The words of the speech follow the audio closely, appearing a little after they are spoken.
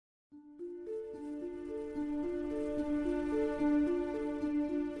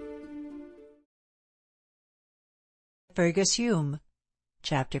Fergus Hume.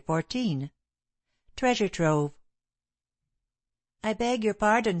 Chapter 14. Treasure Trove. "I beg your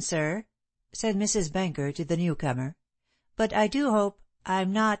pardon, sir," said Mrs. Benker to the newcomer, "but I do hope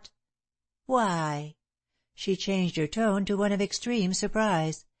I'm not— Why," she changed her tone to one of extreme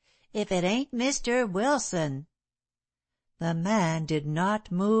surprise, "if it ain't Mr. Wilson!" The man did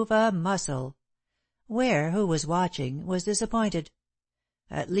not move a muscle. Ware, who was watching, was disappointed.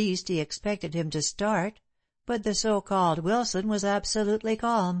 At least he expected him to start, but the so-called Wilson was absolutely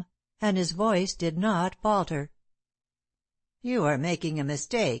calm, and his voice did not falter. "You are making a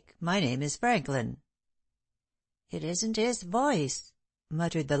mistake. My name is Franklin." "It isn't his voice,"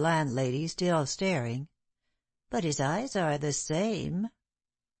 muttered the landlady, still staring, "but his eyes are the same."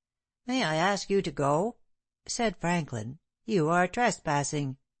 "May I ask you to go?" said Franklin. "You are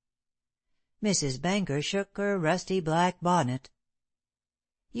trespassing." Mrs. Benker shook her rusty black bonnet.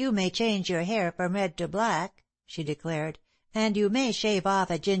 "You may change your hair from red to black," she declared, "and you may shave off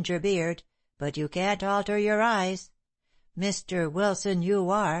a ginger beard, but you can't alter your eyes. Mr. Wilson you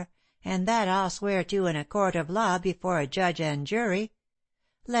are, and that I'll swear to in a court of law before a judge and jury.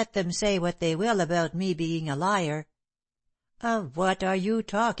 Let them say what they will about me being a liar." "Of what are you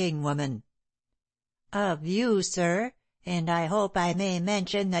talking, woman?" "Of you, sir, and I hope I may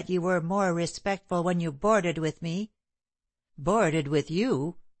mention that you were more respectful when you boarded with me." "Boarded with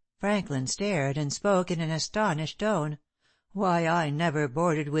you?" Franklin stared and spoke in an astonished tone. "Why, I never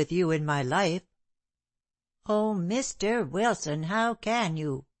boarded with you in my life." "Oh, Mr. Wilson, how can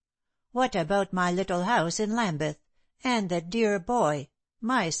you? What about my little house in Lambeth, and the dear boy,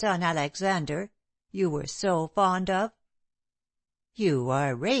 my son Alexander, you were so fond of?" "You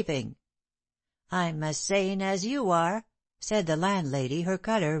are raving." "I'm as sane as you are," said the landlady, her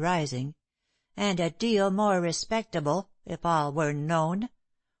colour rising, "and a deal more respectable, if all were known.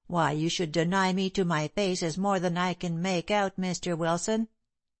 Why you should deny me to my face is more than I can make out, Mr. Wilson."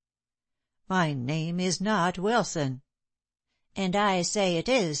 "My name is not Wilson." "And I say it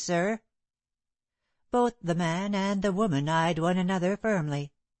is, sir." Both the man and the woman eyed one another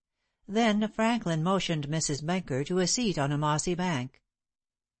firmly. Then Franklin motioned Mrs. Benker to a seat on a mossy bank.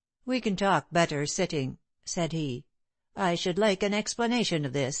 "We can talk better sitting," said he. "I should like an explanation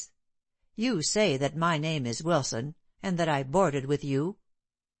of this. You say that my name is Wilson, and that I boarded with you."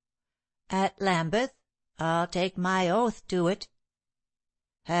 "At Lambeth? I'll take my oath to it."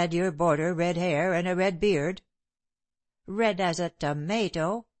 "Had your boarder red hair and a red beard?" "Red as a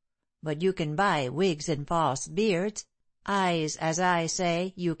tomato. But you can buy wigs and false beards. Eyes, as I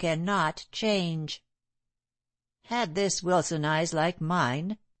say, you cannot change." "Had this Wilson eyes like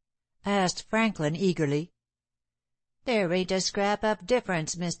mine?" asked Franklin eagerly. "There ain't a scrap of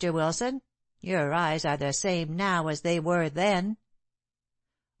difference, Mr. Wilson. Your eyes are the same now as they were then."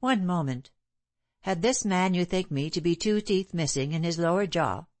 "One moment. Had this man you think me to be 2 teeth missing in his lower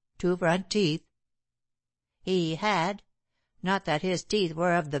jaw, 2 front teeth?" "He had. Not that his teeth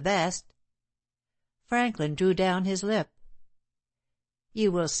were of the best." Franklin drew down his lip.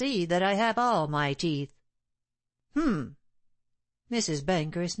 "You will see that I have all my teeth." "H'm." Mrs.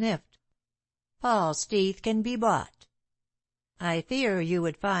 Benker sniffed. "False teeth can be bought." "I fear you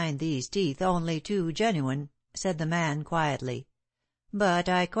would find these teeth only too genuine," said the man quietly. "But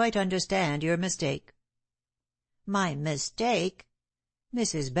I quite understand your mistake." "My mistake?"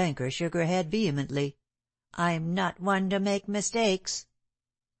 Mrs. Benker shook her head vehemently. "I'm not one to make mistakes."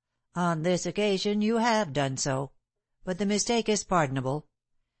 "On this occasion you have done so. But the mistake is pardonable.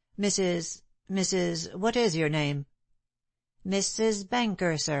 Mrs. What is your name?" "Mrs.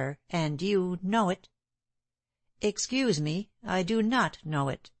 Benker, sir, and you know it." "Excuse me, I do not know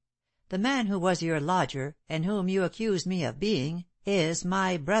it. The man who was your lodger, and whom you accuse me of being, is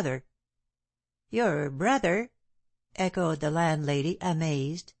my brother." "Your brother?" echoed the landlady,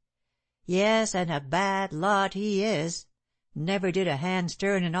 amazed. "Yes, and a bad lot he is. Never did a hand's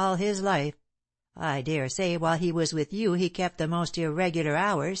turn in all his life. I dare say while he was with you he kept the most irregular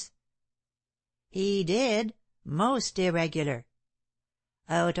hours." "He did. Most irregular."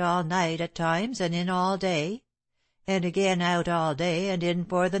 "Out all night at times and in all day? And again out all day and in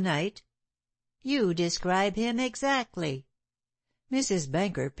for the night?" "You describe him exactly." Mrs.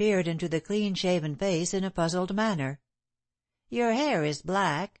 Benker peered into the clean-shaven face in a puzzled manner. "Your hair is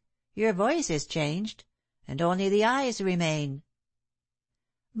black, your voice is changed, and only the eyes remain."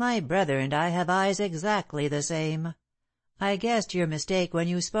 "My brother and I have eyes exactly the same. I guessed your mistake when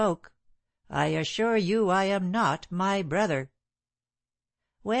you spoke. I assure you I am not my brother."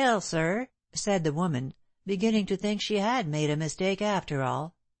 "Well, sir," said the woman, beginning to think she had made a mistake after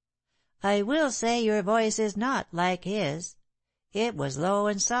all, "I will say your voice is not like his. It was low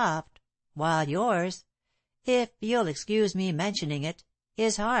and soft, while yours, if you'll excuse me mentioning it,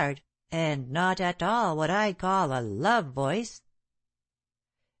 is hard, and not at all what I'd call a love voice."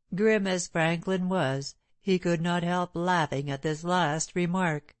 Grim as Franklin was, he could not help laughing at this last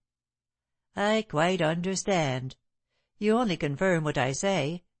remark. "I quite understand. You only confirm what I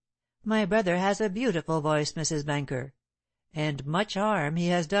say. My brother has a beautiful voice, Mrs. Benker, and much harm he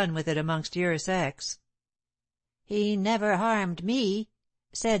has done with it amongst your sex." "He never harmed me,"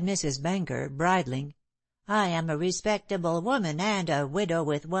 said Mrs. Benker, bridling. "I am a respectable woman and a widow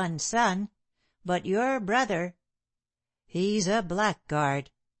with one son. But your brother—" "He's a blackguard,"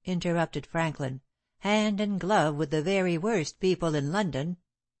 interrupted Franklin, "hand and glove with the very worst people in London.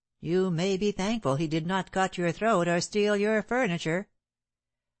 You may be thankful he did not cut your throat or steal your furniture."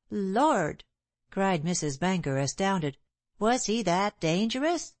 "Lord!" cried Mrs. Benker, astounded. "Was he that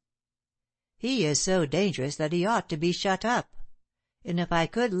dangerous?" "He is so dangerous that he ought to be shut up. And if I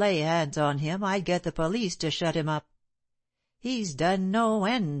could lay hands on him I'd get the police to shut him up. He's done no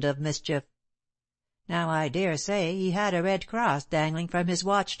end of mischief. Now I dare say he had a red cross dangling from his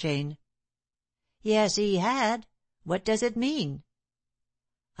watch chain." "Yes, he had. What does it mean?"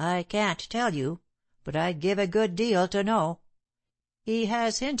 "I can't tell you, but I'd give a good deal to know. He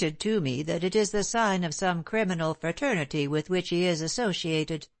has hinted to me that it is the sign of some criminal fraternity with which he is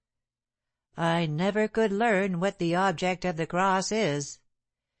associated. I never could learn what the object of the cross is.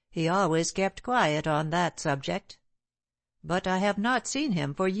 He always kept quiet on that subject. But I have not seen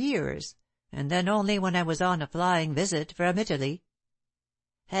him for years, and then only when I was on a flying visit from Italy."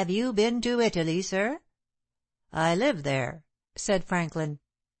 "Have you been to Italy, sir?" "I live there," said Franklin.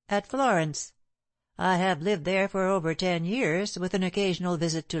 "At Florence. I have lived there for over 10 years, with an occasional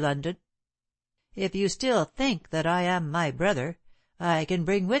visit to London. If you still think that I am my brother, I can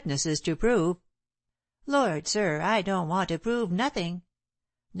bring witnesses to prove—" "Lord, sir, I don't want to prove nothing.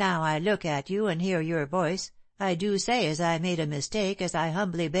 Now I look at you and hear your voice, I do say as I made a mistake as I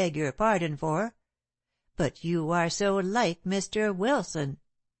humbly beg your pardon for. But you are so like Mr. Wilson."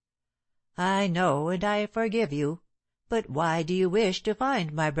 "I know, and I forgive you. But why do you wish to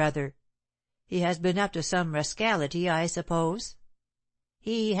find my brother? He has been up to some rascality, I suppose."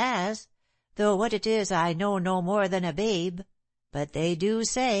 "He has, though what it is I know no more than a babe. But they do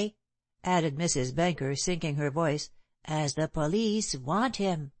say," added Mrs. Benker, sinking her voice, "as the police want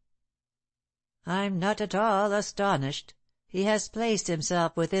him." "I'm not at all astonished. He has placed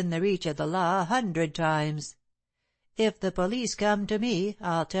himself within the reach of the law 100 times. If the police come to me,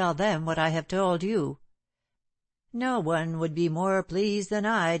 I'll tell them what I have told you. No one would be more pleased than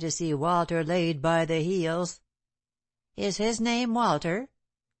I to see Walter laid by the heels." "Is his name Walter?"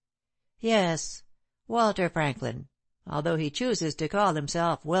 "Yes, Walter Franklin, although he chooses to call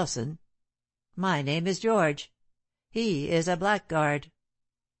himself Wilson. My name is George. He is a blackguard."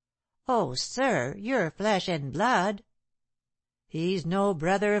 "Oh, sir, you're flesh and blood." "He's no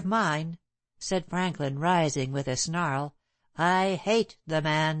brother of mine," said Franklin, rising with a snarl. "I hate the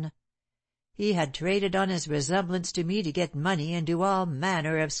man. He had traded on his resemblance to me to get money and do all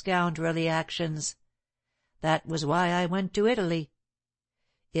manner of scoundrelly actions. That was why I went to Italy.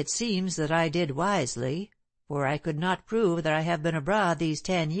 It seems that I did wisely, for I could not prove that I have been abroad these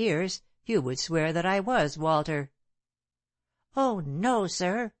 10 years. You would swear that I was Walter." "Oh, no,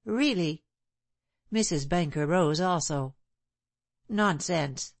 sir, really." Mrs. Benker rose also.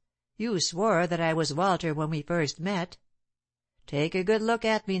 "Nonsense. You swore that I was Walter when we first met. Take a good look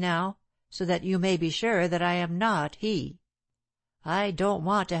at me now, so that you may be sure that I am not he. I don't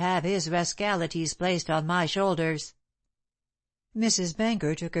want to have his rascalities placed on my shoulders." Mrs.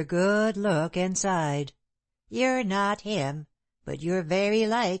 Benker took a good look and sighed. "You're not him, but you're very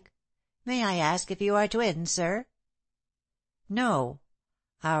like. May I ask if you are twins, sir?" "No.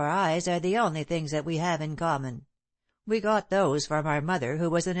 Our eyes are the only things that we have in common. We got those from our mother, who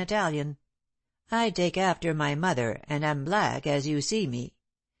was an Italian. I take after my mother, and am black, as you see me.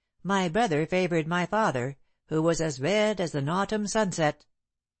 My brother favored my father, who was as red as an autumn sunset."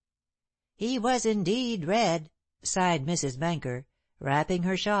 "He was indeed red," sighed Mrs. Benker, wrapping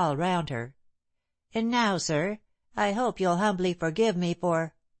her shawl round her. "And now, sir, I hope you'll humbly forgive me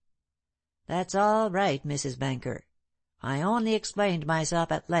for—" "That's all right, Mrs. Benker. I only explained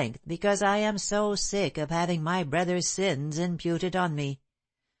myself at length because I am so sick of having my brother's sins imputed on me.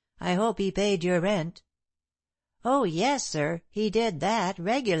 I hope he paid your rent." "Oh, yes, sir, he did that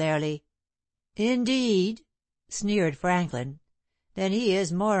regularly." "Indeed?" sneered Franklin. "Then he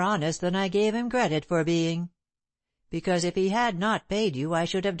is more honest than I gave him credit for being. Because if he had not paid you, I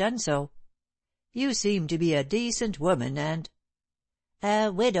should have done so. You seem to be a decent woman and—" "A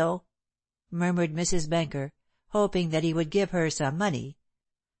widow," murmured Mrs. Benker, hoping that he would give her some money.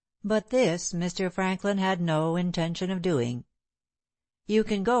 But this Mr. Franklin had no intention of doing. "You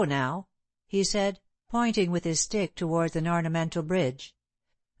can go now," he said, pointing with his stick towards an ornamental bridge.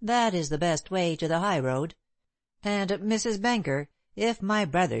 "That is the best way to the high road. And, Mrs. Benker, if my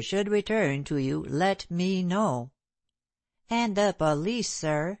brother should return to you, let me know." "And the police,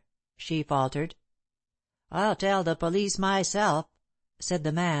 sir," she faltered. "I'll tell the police myself," said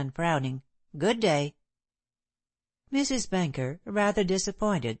the man, frowning. "Good day." Mrs. Benker, rather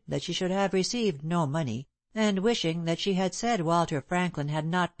disappointed that she should have received no money, and wishing that she had said Walter Franklin had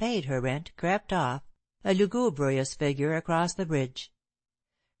not paid her rent, crept off, a lugubrious figure, across the bridge.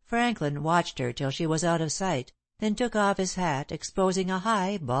 Franklin watched her till she was out of sight, then took off his hat, exposing a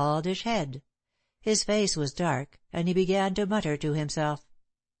high, baldish head. His face was dark, and he began to mutter to himself.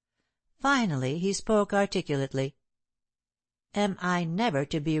 Finally he spoke articulately. "Am I never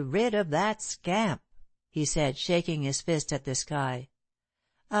to be rid of that scamp?" he said, shaking his fist at the sky.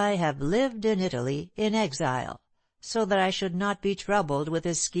 "I have lived in Italy, in exile, so that I should not be troubled with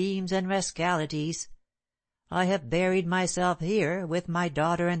his schemes and rascalities. I have buried myself here, with my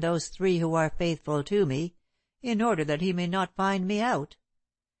daughter and those 3 who are faithful to me, in order that he may not find me out.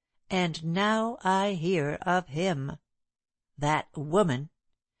 And now I hear of him. That woman!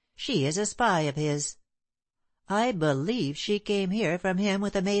 She is a spy of his. I believe she came here from him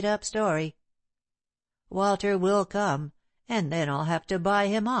with a made-up story. Walter will come, and then I'll have to buy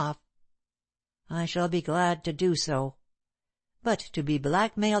him off. I shall be glad to do so. But to be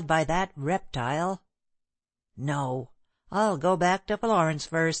blackmailed by that reptile! No, I'll go back to Florence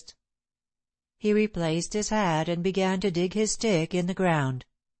first." He replaced his hat and began to dig his stick in the ground.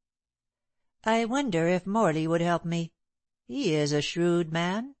 "I wonder if Morley would help me. He is a shrewd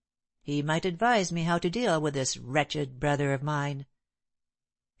man. He might advise me how to deal with this wretched brother of mine.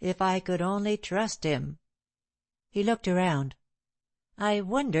 If I could only trust him." He looked around. "I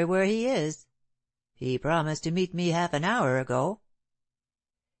wonder where he is. He promised to meet me half an hour ago."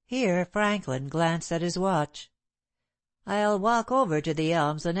 Here Franklin glanced at his watch. "I'll walk over to the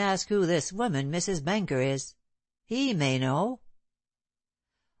Elms and ask who this woman, Mrs. Benker, is. He may know."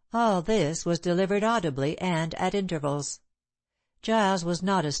 All this was delivered audibly and at intervals. Giles was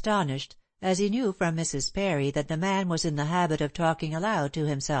not astonished, as he knew from Mrs. Parry that the man was in the habit of talking aloud to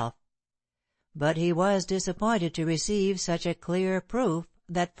himself. But he was disappointed to receive such a clear proof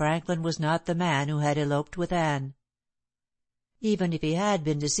that Franklin was not the man who had eloped with Anne. Even if he had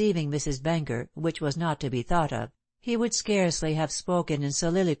been deceiving Mrs. Benker, which was not to be thought of, he would scarcely have spoken in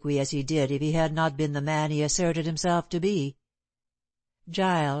soliloquy as he did if he had not been the man he asserted himself to be.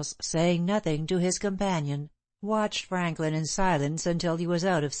 Giles, saying nothing to his companion, watched Franklin in silence until he was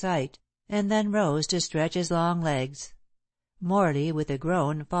out of sight, and then rose to stretch his long legs. Morley, with a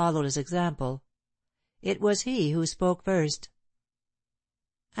groan, followed his example. It was he who spoke first.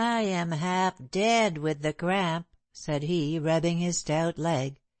 "I am half dead with the cramp," said he, rubbing his stout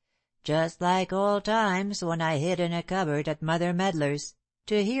leg. "Just like old times when I hid in a cupboard at Mother Medler's,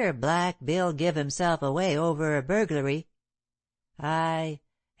 to hear Black Bill give himself away over a burglary. Aye,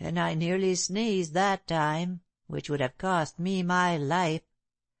 and I nearly sneezed that time, which would have cost me my life.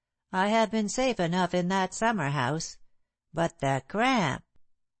 I have been safe enough in that summer house, but the cramp!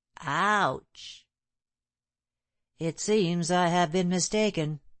 Ouch!" "It seems I have been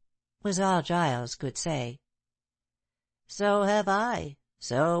mistaken," was all Giles could say. "So have I.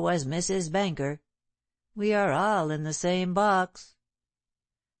 So was Mrs. Benker. We are all in the same box.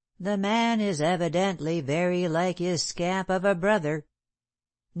 The man is evidently very like his scamp of a brother."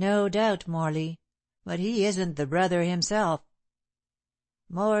 "No doubt, Morley. But he isn't the brother himself."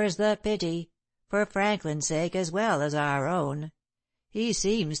 "More's the pity, for Franklin's sake as well as our own. He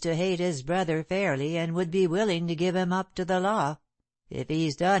seems to hate his brother fairly, and would be willing to give him up to the law, if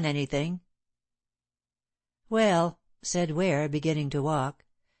he's done anything." "Well," said Ware, beginning to walk,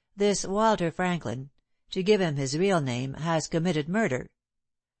 "this Walter Franklin, to give him his real name, has committed murder.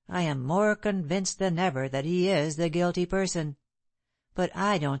 I am more convinced than ever that he is the guilty person. But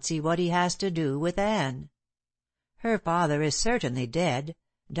I don't see what he has to do with Anne. Her father is certainly dead,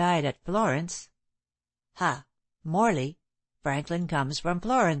 died at Florence. Ha! Morley, Franklin comes from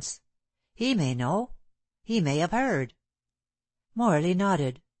Florence. He may know. He may have heard." Morley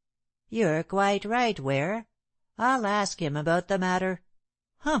nodded. "You're quite right, Ware. I'll ask him about the matter.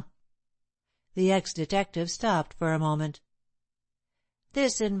 Humph!" The ex-detective stopped for a moment.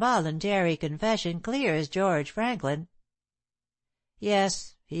 "This involuntary confession clears George Franklin."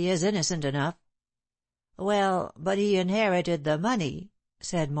 "Yes, he is innocent enough." "Well, but he inherited the money,"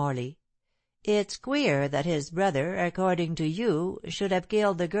 said Morley. "It's queer that his brother, according to you, should have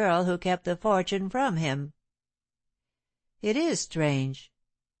killed the girl who kept the fortune from him." "It is strange.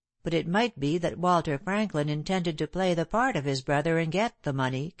 but it might be that Walter Franklin intended to play the part of his brother and get the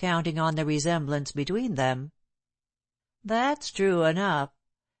money, counting on the resemblance between them." "That's true enough.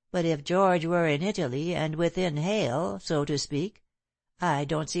 But if George were in Italy, and within hail, so to speak, I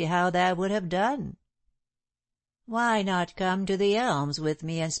don't see how that would have done." "Why not come to the Elms with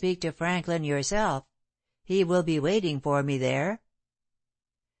me and speak to Franklin yourself? He will be waiting for me there."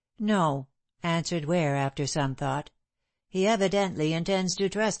 "No," answered Ware after some thought. "He evidently intends to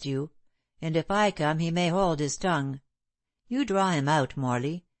trust you, and if I come he may hold his tongue. You draw him out,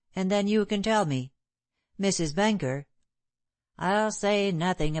 Morley, and then you can tell me. Mrs. Benker—" "I'll say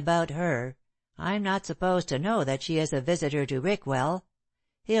nothing about her. I'm not supposed to know that she is a visitor to Rickwell.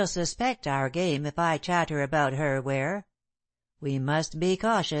 He'll suspect our game if I chatter about her, Ware. We must be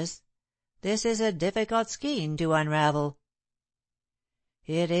cautious. This is a difficult skein to unravel."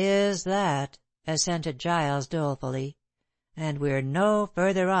 "It is that," assented Giles dolefully, "and we're no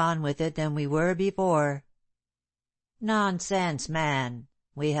further on with it than we were before." "Nonsense, man.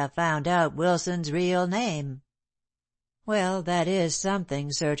 We have found out Wilson's real name." "Well, that is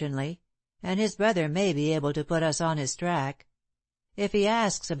something, certainly, and his brother may be able to put us on his track. If he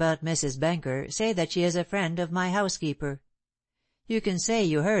asks about Mrs. Benker, say that she is a friend of my housekeeper. You can say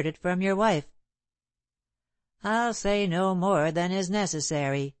you heard it from your wife." "I'll say no more than is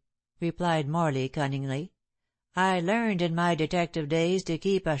necessary," replied Morley cunningly. "I learned in my detective days to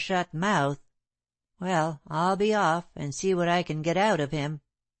keep a shut mouth. Well, I'll be off, and see what I can get out of him."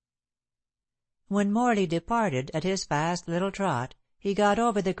 When Morley departed at his fast little trot, he got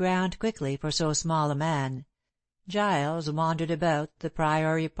over the ground quickly for so small a man. Giles wandered about the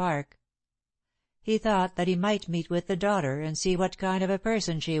Priory Park. He thought that he might meet with the daughter, and see what kind of a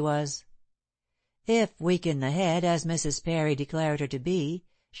person she was. If weak in the head, as Mrs. Parry declared her to be,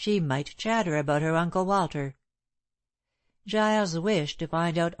 she might chatter about her Uncle Walter. Giles wished to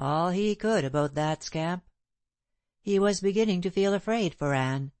find out all he could about that scamp. He was beginning to feel afraid for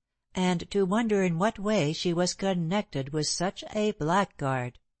Anne, and to wonder in what way she was connected with such a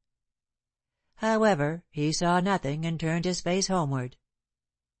blackguard. However, he saw nothing and turned his face homeward.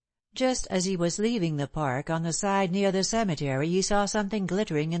 Just as he was leaving the park, on the side near the cemetery, he saw something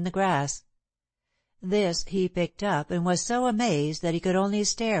glittering in the grass. This he picked up, and was so amazed that he could only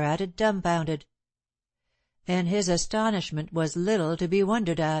stare at it dumbfounded. And his astonishment was little to be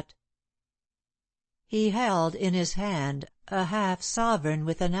wondered at. He held in his hand a half-sovereign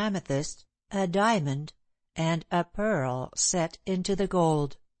with an amethyst, a diamond, and a pearl set into the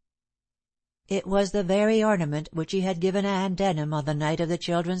gold. It was the very ornament which he had given Anne Denham on the night of the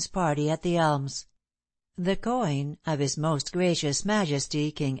children's party at the Elms. The coin of His Most Gracious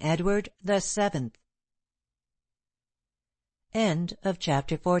Majesty King Edward the Seventh. End of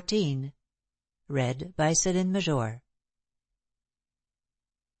chapter 14. Read by Céline Major.